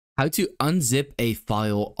How to unzip a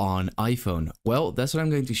file on iPhone. Well, that's what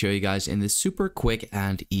I'm going to show you guys in this super quick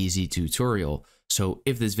and easy tutorial. So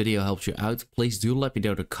if this video helps you out, please do let me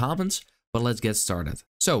know in the comments, but let's get started.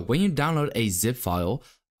 So when you download a zip file,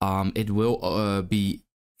 it will be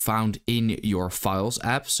found in your Files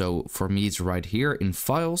app. So for me, it's right here in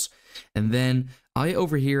Files. And then I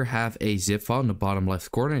over here have a zip file in the bottom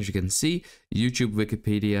left corner, as you can see, YouTube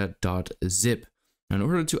Wikipedia.zip. In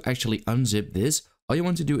order to actually unzip this, all you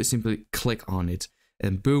want to do is simply click on it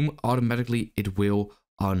and boom, automatically it will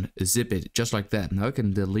unzip it just like that. Now I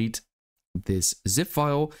can delete this zip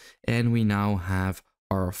file and we now have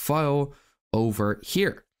our file over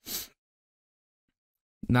here.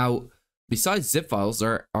 Now, besides zip files,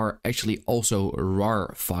 there are actually also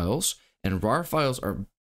RAR files, and RAR files are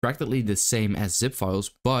practically the same as zip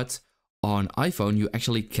files, but on iPhone you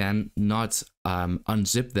actually cannot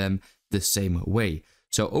unzip them the same way.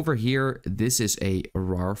 So over here, this is a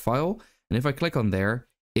RAR file, and if I click on there,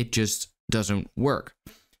 it just doesn't work.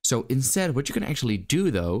 So instead, what you can actually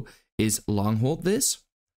do though is long hold this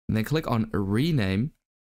and then click on rename.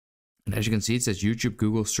 And as you can see, it says YouTube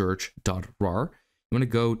Google search.rar. You want to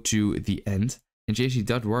go to the end and change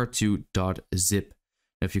the .rar to .zip.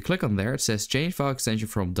 Now, if you click on there, it says change file extension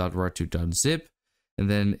from .rar to .zip. And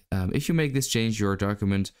then if you make this change, your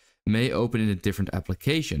document may open in a different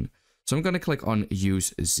application. So I'm going to click on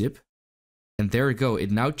use zip. And there we go.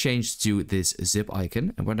 It now changed to this zip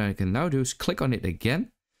icon. And what I can now do is click on it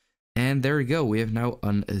again. And there we go. We have now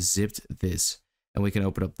unzipped this. And we can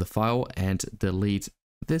open up the file and delete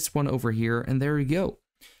this one over here. And there we go.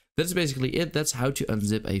 That's basically it. That's how to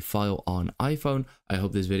unzip a file on iPhone. I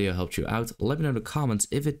hope this video helped you out. Let me know in the comments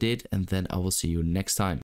if it did, and then I will see you next time.